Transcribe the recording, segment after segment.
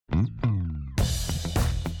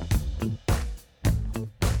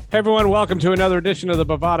Hey everyone, welcome to another edition of the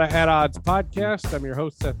Bovada at Odds podcast. I'm your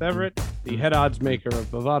host, Seth Everett. The head odds maker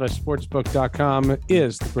of BovadaSportsbook.com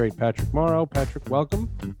is the great Patrick Morrow. Patrick, welcome.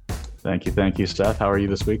 Thank you, Seth. How are you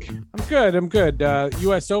this week? I'm good.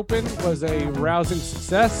 U.S. Open was a rousing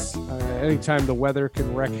success. Anytime the weather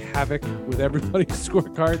can wreak havoc with everybody's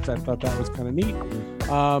scorecards, I thought that was kind of neat.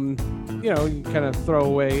 You kind of throw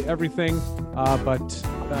away everything,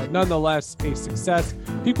 but nonetheless, a success.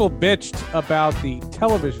 People bitched about the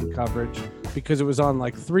television coverage because it was on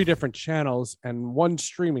like 3 different channels and 1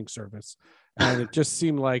 streaming service. And it just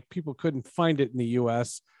seemed like people couldn't find it in the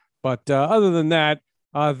U.S. But other than that,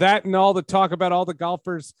 that and all the talk about all the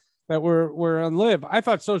golfers that were on LIV, I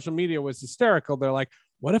thought social media was hysterical. They're like,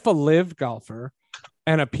 what if a LIV golfer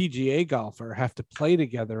and a PGA golfer have to play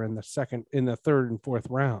together in the third and fourth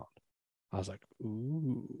round? I was like,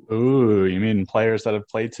 ooh, you mean players that have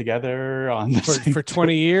played together on for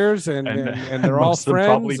 20 years and they're all friends?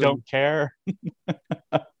 Probably don't care.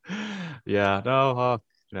 Yeah, no,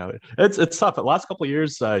 it's tough. The last couple of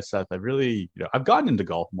years, Seth, I've gotten into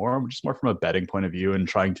golf more, just more from a betting point of view and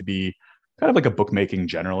trying to be kind of like a bookmaking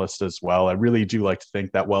generalist as well. I really do like to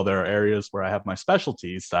think that while there are areas where I have my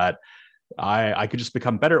specialties, that I could just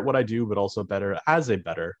become better at what I do, but also better as a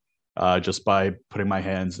bettor, just by putting my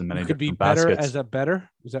hands in many different baskets. You could be better as a bettor?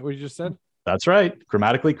 Is that what you just said? That's right.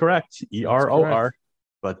 Grammatically correct. EROR.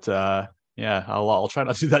 But yeah, I'll try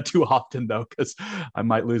not to do that too often though, because I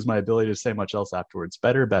might lose my ability to say much else afterwards.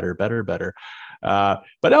 Better. But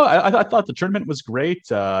no, I thought the tournament was great.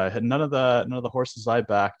 None of the horses I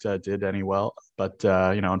backed did any well. But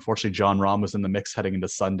unfortunately, Jon Rahm was in the mix heading into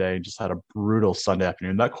Sunday and just had a brutal Sunday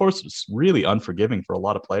afternoon. That course was really unforgiving for a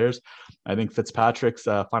lot of players. I think Fitzpatrick's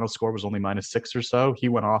final score was only -6 or so. He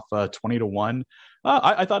went off 20-1.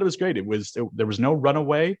 I thought it was great. There was no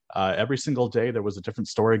runaway. Every single day there was a different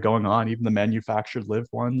story going on. Even the manufactured LIV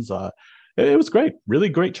ones. It was great. Really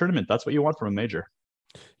great tournament. That's what you want from a major.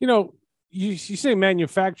 You say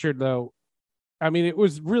manufactured though. I mean, it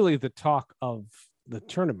was really the talk of the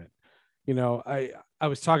tournament. I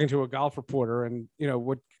was talking to a golf reporter, and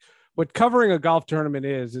what covering a golf tournament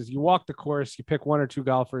is you walk the course, you pick 1 or 2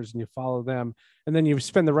 golfers and you follow them, and then you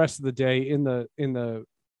spend the rest of the day in the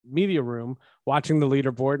media room watching the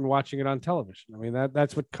leaderboard and watching it on television. I mean,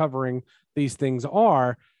 that's what covering these things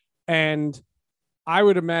are. And I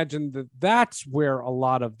would imagine that's where a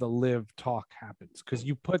lot of the LIV talk happens, because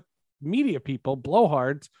you put media people,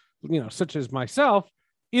 blowhards, such as myself,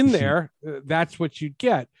 in there. That's what you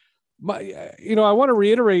get. I want to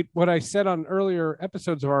reiterate what I said on earlier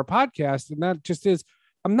episodes of our podcast, and that just is,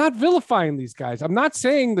 I'm not vilifying these guys. I'm not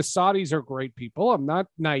saying the Saudis are great people. I'm not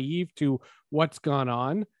naive to what's gone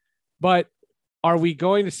on, but are we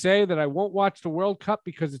going to say that I won't watch the World Cup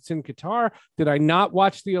because it's in Qatar? Did I not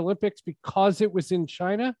watch the Olympics because it was in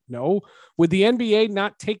China? No. Would the NBA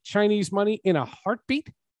not take Chinese money in a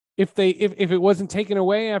heartbeat if it wasn't taken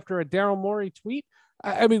away after a Daryl Morey tweet?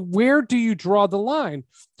 I mean, where do you draw the line?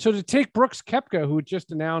 So to take Brooks Koepka, who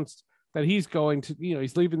just announced that he's going to,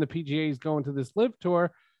 he's leaving the PGA, he's going to this LIV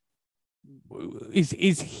tour. Is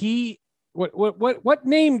he, what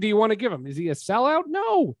name do you want to give him? Is he a sellout?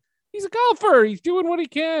 No, he's a golfer. He's doing what he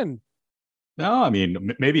can. No, I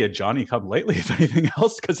mean, maybe a Johnny come lately, if anything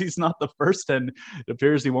else, because he's not the first, and it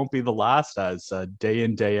appears he won't be the last, as day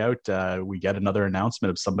in, day out, we get another announcement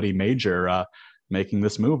of somebody major making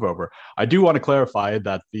this move over. I do want to clarify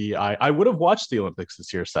that I would have watched the Olympics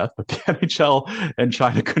this year, Seth, but the NHL and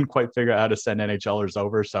China couldn't quite figure out how to send NHLers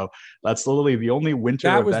over. So that's literally the only winter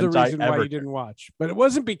event I ever. That was the reason why you didn't watch, but it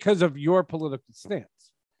wasn't because of your political stance.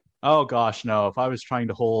 Oh gosh, no. If I was trying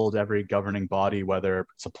to hold every governing body, whether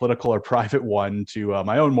it's a political or private one, to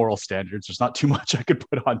my own moral standards, there's not too much I could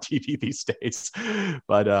put on TV these days.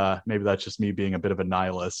 But maybe that's just me being a bit of a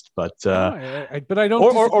nihilist. But but I don't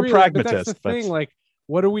or pragmatist. But that's the thing. Like,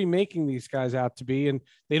 what are we making these guys out to be? And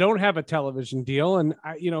they don't have a television deal. And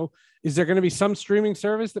is there going to be some streaming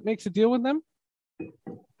service that makes a deal with them?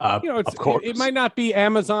 Of course, it might not be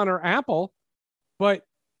Amazon or Apple, but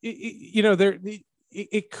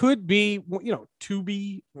it could be,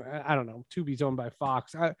 Tubi. I don't know. Tubi's owned by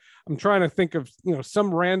Fox. I'm trying to think of,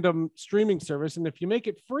 some random streaming service. And if you make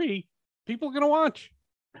it free, people are going to watch.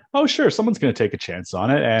 Oh, sure. Someone's going to take a chance on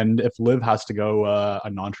it. And if LIV has to go a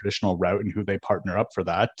non-traditional route and who they partner up for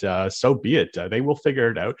that, so be it. They will figure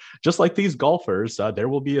it out. Just like these golfers, there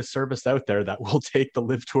will be a service out there that will take the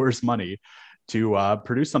LIV Tour's money to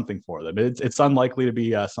produce something for them. It's unlikely to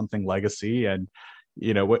be something legacy. And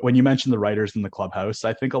when you mention the writers in the clubhouse,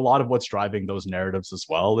 I think a lot of what's driving those narratives as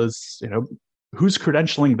well is, who's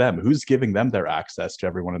credentialing them? Who's giving them their access to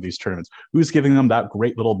every one of these tournaments? Who's giving them that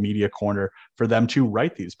great little media corner for them to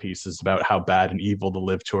write these pieces about how bad and evil the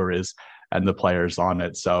Live Tour is and the players on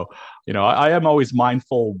it? So, I am always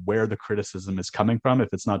mindful where the criticism is coming from. If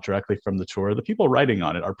it's not directly from the tour, the people writing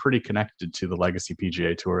on it are pretty connected to the legacy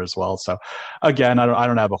PGA Tour as well. So again, I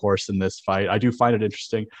don't have a horse in this fight. I do find it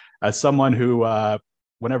interesting as someone who,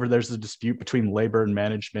 whenever there's a dispute between labor and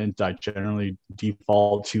management, I generally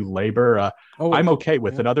default to labor. I'm okay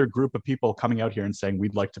with another group of people coming out here and saying,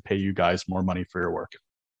 we'd like to pay you guys more money for your work.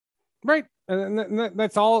 Right. And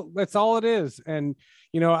that's all it is. And,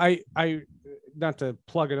 I not to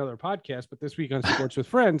plug another podcast, but this week on Sports with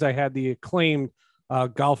Friends, I had the acclaimed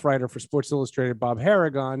golf writer for Sports Illustrated, Bob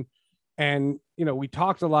Harrigan. And, we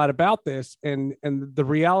talked a lot about this, and the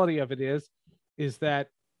reality of it is that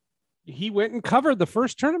he went and covered the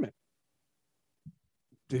first tournament.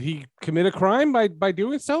 Did he commit a crime by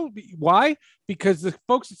doing so? Why? Because the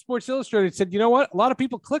folks at Sports Illustrated said, you know what? A lot of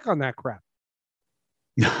people click on that crap.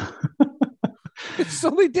 So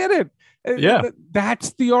they did it. Yeah.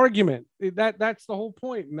 That's the argument. That's the whole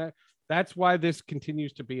point. And that's why this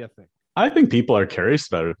continues to be a thing. I think people are curious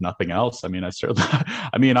about it, if nothing else. I'm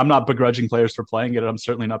not begrudging players for playing it. I'm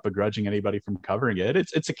certainly not begrudging anybody from covering it.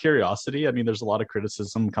 It's a curiosity. There's a lot of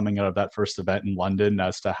criticism coming out of that first event in London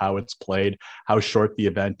as to how it's played, how short the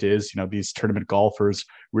event is. These tournament golfers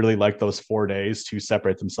really like those 4 days to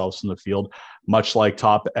separate themselves from the field, much like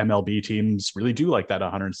top MLB teams really do like that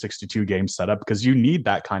 162 game setup, because you need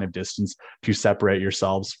that kind of distance to separate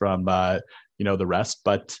yourselves from, the rest.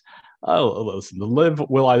 But listen, the Live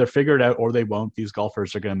will either figure it out or they won't. These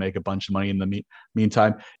golfers are going to make a bunch of money in the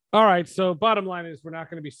meantime. All right. So bottom line is we're not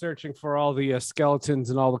going to be searching for all the skeletons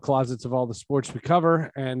in all the closets of all the sports we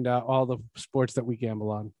cover and all the sports that we gamble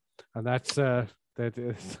on. And that's we'll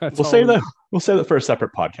say that for a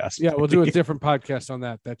separate podcast. Yeah, we'll do a different podcast on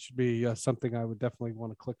that. That should be something I would definitely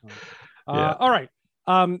want to click on. Yeah. All right.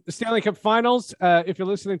 The Stanley Cup Finals. If you're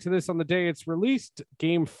listening to this on the day it's released,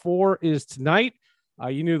 Game 4 is tonight.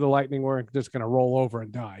 You knew the Lightning weren't just going to roll over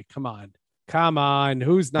and die. Come on.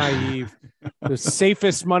 Who's naive? The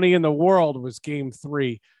safest money in the world was Game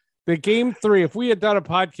 3. The Game 3, if we had done a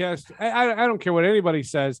podcast, I don't care what anybody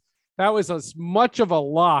says, that was as much of a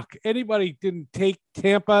lock. Anybody didn't take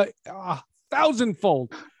Tampa,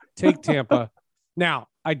 1,000-fold take Tampa. Now,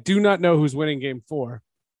 I do not know who's winning Game 4.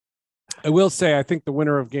 I will say I think the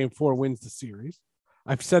winner of Game 4 wins the series.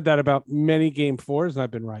 I've said that about many Game 4s, and I've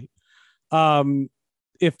been right.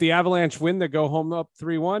 If the Avalanche win, they go home up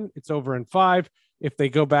 3-1. It's over in 5. If they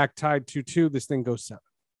go back tied 2-2, this thing goes 7.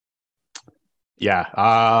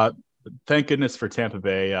 Yeah. Thank goodness for Tampa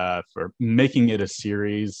Bay for making it a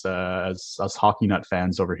series. As us hockey nut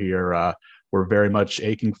fans over here, we're very much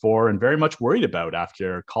aching for and very much worried about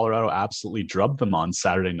after Colorado absolutely drubbed them on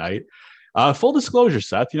Saturday night. Full disclosure,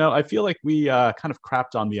 Seth, I feel like we kind of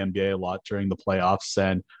crapped on the NBA a lot during the playoffs,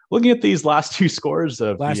 and looking at these last two scores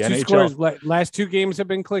of the NHL, last two games have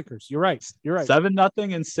been clinkers. You're right. 7-0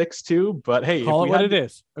 and 6-2. But hey, call it what it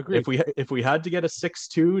is. Agreed. If we had to get a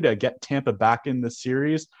 6-2 to get Tampa back in the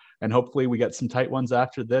series, and hopefully we get some tight ones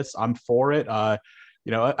after this, I'm for it.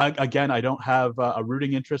 Again, I don't have a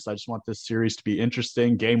rooting interest. I just want this series to be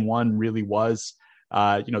interesting. Game 1 really was.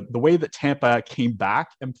 The way that Tampa came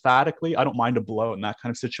back emphatically, I don't mind a blow in that kind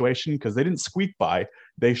of situation because they didn't squeak by.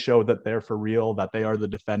 They showed that they're for real, that they are the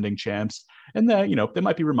defending champs. And that, they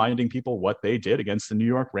might be reminding people what they did against the New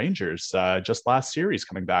York Rangers just last series,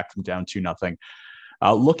 coming back from down 2-0.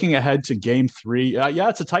 Looking ahead to Game 3,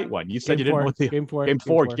 it's a tight one. You said you didn't know what the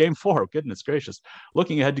Game 4. Goodness gracious!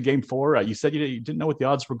 Looking ahead to Game 4, you said you didn't know what the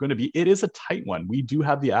odds were going to be. It is a tight one. We do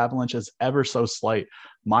have the Avalanche as ever so slight,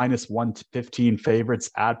 -115 favorites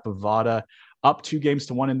at Bovada, up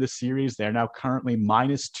 2-1 in this series. They're now currently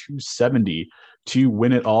 -270 to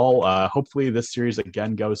win it all. Hopefully, this series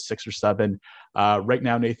again goes 6 or 7. Right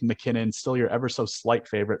now, Nathan MacKinnon still your ever so slight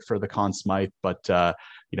favorite for the Conn Smythe, but a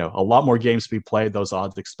lot more games to be played. Those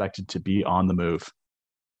odds expected to be on the move.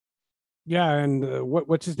 Yeah, and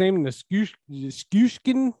what's his name?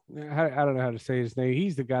 Nichushkin? I don't know how to say his name.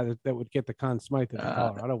 He's the guy that would get the Conn Smythe if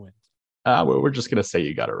Colorado wins. We're just gonna say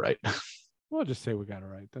you got it right. We'll just say we got it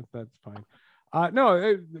right. That's fine.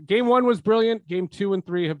 No, Game 1 was brilliant. Game 2 and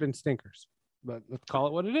 3 have been stinkers. But let's call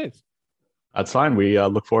it what it is. That's fine. We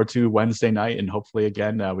look forward to Wednesday night, and hopefully,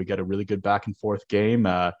 again, we get a really good back and forth game.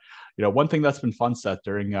 One thing that's been fun, Seth,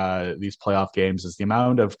 during these playoff games is the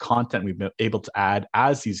amount of content we've been able to add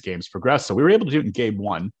as these games progress. So we were able to do it in Game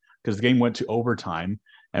 1 because the game went to overtime,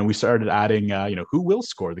 and we started adding, who will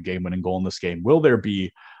score the game-winning goal in this game? Will there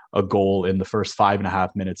be a goal in the first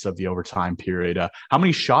 5.5 minutes of the overtime period. How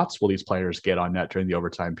many shots will these players get on net during the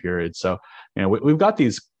overtime period? So, we've got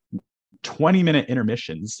these 20-minute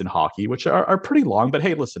intermissions in hockey, which are pretty long, but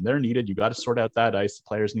hey, listen, they're needed. You got to sort out that ice. The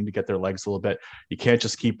players need to get their legs a little bit. You can't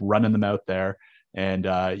just keep running them out there. And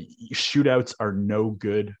shootouts are no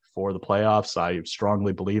good for the playoffs. I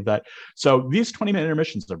strongly believe that. So these 20-minute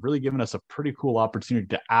intermissions have really given us a pretty cool opportunity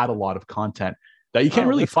to add a lot of content that you can't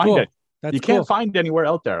really find cool. it. Can't find anywhere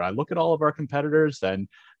out there. I look at all of our competitors, and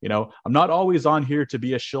I'm not always on here to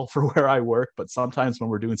be a shill for where I work, but sometimes when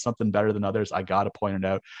we're doing something better than others, I got to point it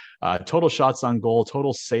out. Total shots on goal,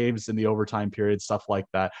 total saves in the overtime period, stuff like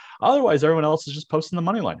that. Otherwise, everyone else is just posting the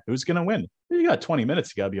money line. Who's going to win? You got 20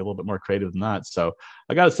 minutes. You got to be a little bit more creative than that. So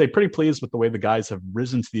I got to say, pretty pleased with the way the guys have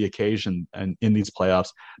risen to the occasion and in these playoffs,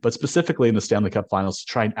 but specifically in the Stanley Cup Finals, to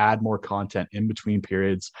try and add more content in between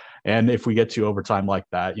periods. And if we get to overtime like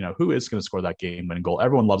that, who is going to score that game-winning goal?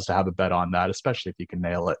 Everyone loves to have a bet on that, especially if you can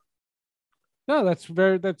nail it. No, that's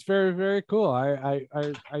very, very cool. I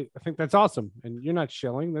think that's awesome. And you're not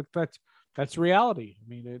shilling. That's reality. I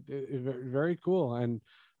mean, it very cool. And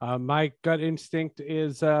my gut instinct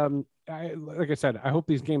is, like I said, I hope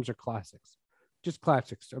these games are classics, just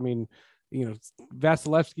classics. I mean,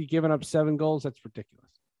 Vasilevsky giving up 7 goals. That's ridiculous.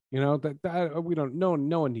 That we don't know.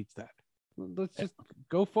 No one needs that. Let's just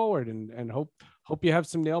go forward and hope you have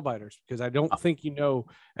some nail biters, because I don't think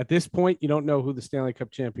at this point you don't know who the Stanley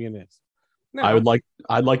Cup champion is. No.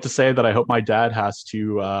 I'd like to say that I hope my dad has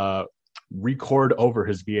to record over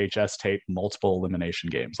his VHS tape multiple elimination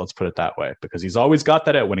games. Let's put it that way, because he's always got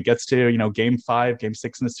that out when it gets to game 5, game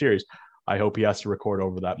 6 in the series. I hope he has to record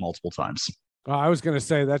over that multiple times. I was going to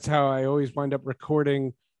say that's how I always wind up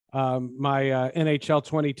recording my NHL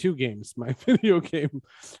 22 games, my video game.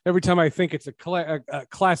 Every time I think it's a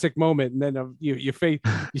classic moment, and then you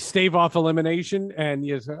stave off elimination, and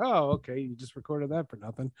you say, "Oh, okay, you just recorded that for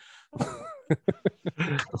nothing."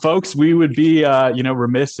 Folks, we would be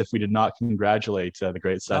remiss if we did not congratulate the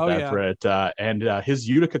great Seth Everett and his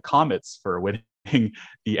Utica Comets for winning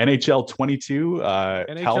the NHL 22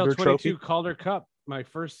 NHL 22 Trophy. Calder Cup, my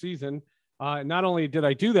first season. Not only did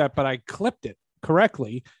I do that, but I clipped it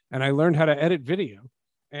correctly, and I learned how to edit video,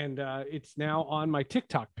 and it's now on my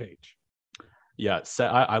TikTok page. Yeah, so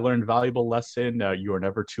I learned a valuable lesson. You are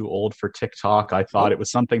never too old for TikTok. I thought it was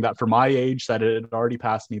something that for my age that it had already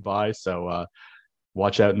passed me by. So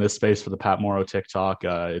watch out in this space for the Pat Morrow TikTok.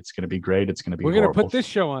 It's going to be great. It's going to be. We're going to put this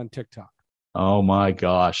show on TikTok. Oh my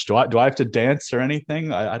gosh! Do I have to dance or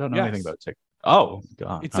anything? I don't know anything about TikTok. Oh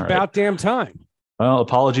God! It's about damn time. Well,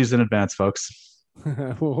 apologies in advance, folks.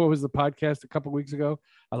 What was the podcast a couple weeks ago?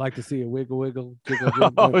 I like to see a wiggle, jiggle,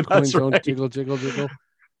 jiggle, that's right. jiggle, jiggle, jiggle.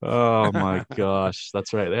 Oh my gosh,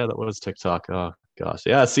 that's right. Yeah, that was TikTok. Oh gosh,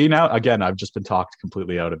 yeah. See, now again, I've just been talked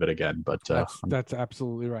completely out of it again. But that's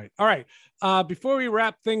absolutely right. All right. Before we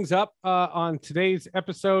wrap things up on today's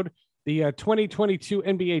episode, the 2022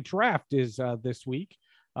 NBA Draft is this week.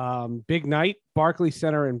 Big night, Barclays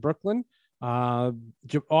Center in Brooklyn.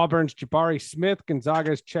 Auburn's Jabari Smith,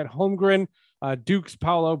 Gonzaga's Chet Holmgren, Duke's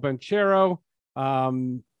Paolo Banchero.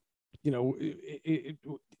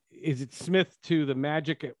 Is it Smith to the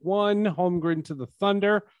Magic at 1, Holmgren to the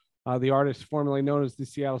Thunder, the artist formerly known as the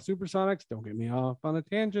Seattle Supersonics? Don't get me off on a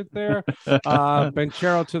tangent there.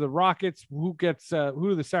 Banchero to the Rockets. Who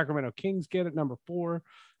do the Sacramento Kings get at number 4?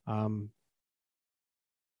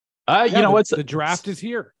 The draft is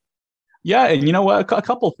here. Yeah, and you know what? A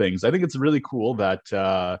couple things. I think it's really cool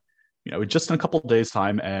that just in a couple of days'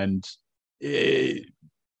 time, and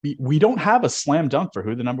we don't have a slam dunk for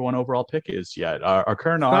who the number 1 overall pick is yet. Our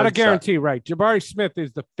current odds, not a guarantee, right? Jabari Smith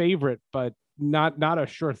is the favorite, but not a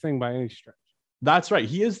sure thing by any stretch. That's right.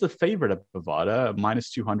 He is the favorite at Bovada,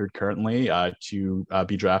 -200 currently to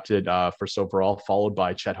be drafted first overall, followed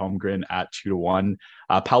by Chet Holmgren at 2-1.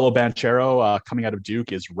 Paolo Banchero coming out of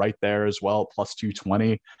Duke is right there as well,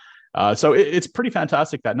 +220. So it's pretty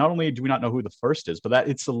fantastic that not only do we not know who the first is, but that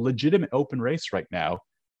it's a legitimate open race right now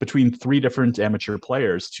between 3 different amateur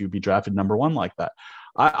players to be drafted number 1 like that.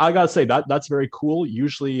 I got to say that's very cool.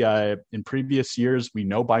 Usually in previous years, we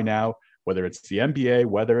know by now, whether it's the NBA,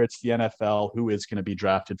 whether it's the NFL, who is going to be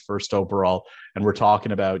drafted first overall. And we're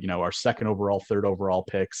talking about, our 2nd overall, 3rd overall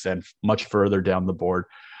picks and much further down the board.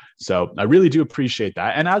 So I really do appreciate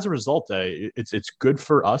that. And as a result, it's good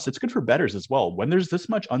for us. It's good for bettors as well. When there's this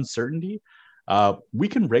much uncertainty, we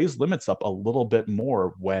can raise limits up a little bit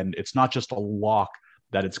more when it's not just a lock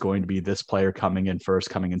that it's going to be this player coming in first,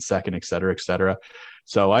 coming in second, et cetera, et cetera.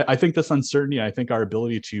 So I think this uncertainty, I think our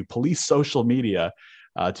ability to police social media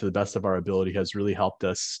to the best of our ability has really helped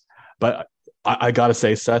us. But I got to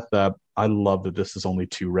say, Seth, I love that this is only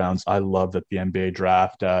 2 rounds. I love that the NBA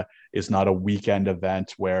draft is not a weekend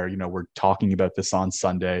event where, we're talking about this on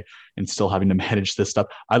Sunday and still having to manage this stuff.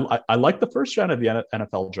 I like the first round of the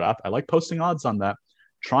NFL draft. I like posting odds on that.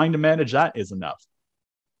 Trying to manage that is enough.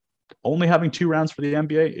 Only having 2 rounds for the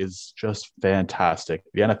NBA is just fantastic.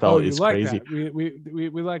 The NFL is like crazy. That.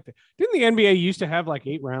 We like that. Didn't the NBA used to have like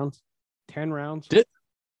 8 rounds, 10 rounds?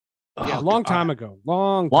 Yeah, long time ago.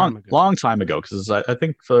 Long time ago. Because I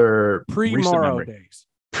think for pre-Morrow days.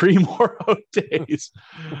 Pre-Morrow days.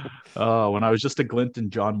 When I was just a glint in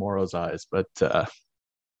John Morrow's eyes. But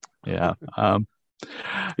yeah.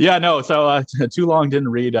 So too long didn't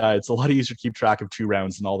read. It's a lot easier to keep track of 2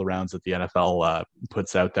 rounds than all the rounds that the NFL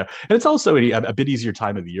puts out there. And it's also a bit easier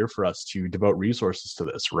time of the year for us to devote resources to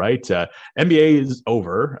this, right? NBA is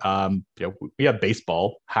over. We have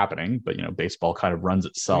baseball happening, but baseball kind of runs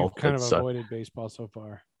itself. We've kind of avoided baseball so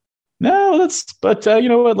far. No, you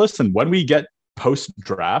know what? Listen, when we get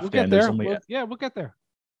post-draft, we'll get there. We'll get there.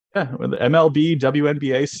 Yeah, the MLB,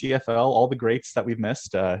 WNBA, CFL, all the greats that we've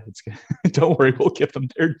missed. Don't worry, we'll give them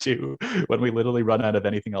their due when we literally run out of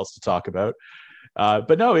anything else to talk about.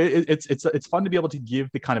 But no, it's fun to be able to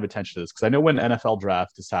give the kind of attention to this, because I know when NFL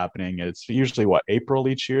draft is happening, it's usually April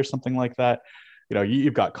each year, something like that.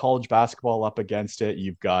 You've got college basketball up against it.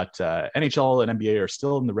 You've got NHL and NBA are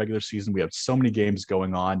still in the regular season. We have so many games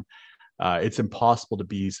going on. It's impossible to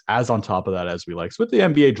be as on top of that as we like. So with the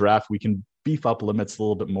NBA draft, we can beef up limits a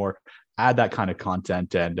little bit more, add that kind of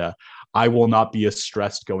content. And I will not be as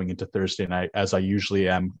stressed going into Thursday night as I usually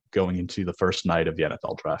am going into the first night of the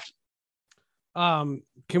NFL draft.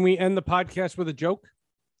 Can we end the podcast with a joke?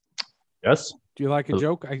 Yes. Do you like a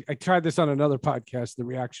joke? I tried this on another podcast. The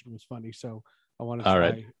reaction was funny. So I want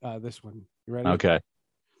to try this one. You ready? Okay.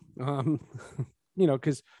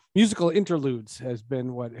 Because musical interludes has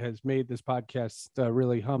been what has made this podcast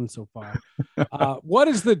really hum so far. What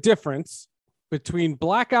is the difference between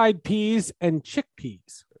black-eyed peas and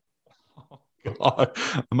chickpeas? Oh, God.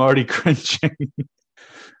 I'm already cringing.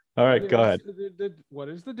 All right, go ahead. What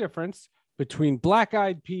is the difference between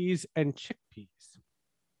black-eyed peas and chickpeas?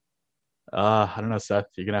 I don't know, Seth.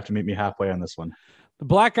 You're going to have to meet me halfway on this one. The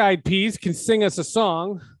black-eyed peas can sing us a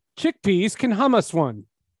song. Chickpeas can hum us one.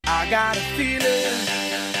 I got a feeling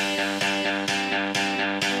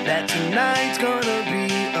that tonight's gonna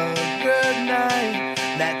be a good night.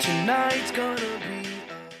 That tonight's gonna be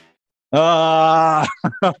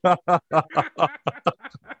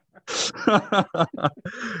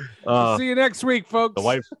see you next week, folks.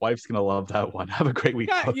 The wife's gonna love that one. Have a great week.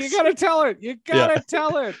 You gotta tell it. You gotta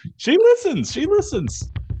tell it. She listens.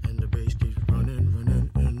 And the bass keeps running and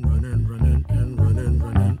running and running and running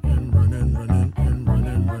and running and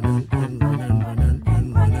running.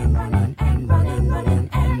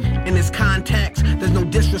 In this context, there's no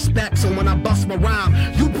disrespect, so when I bust my rhyme,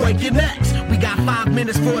 you break your necks. We got 5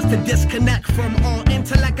 minutes for us to disconnect from all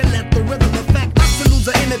intellect and let the rhythm affect us to lose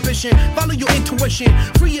our inhibition. Follow your intuition,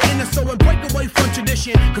 free your inner soul and break away from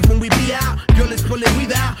tradition. Cause when we be out, girl, it's pulling we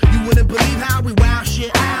out. You wouldn't believe how we wow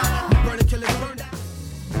shit out. We burn it till it's burned out.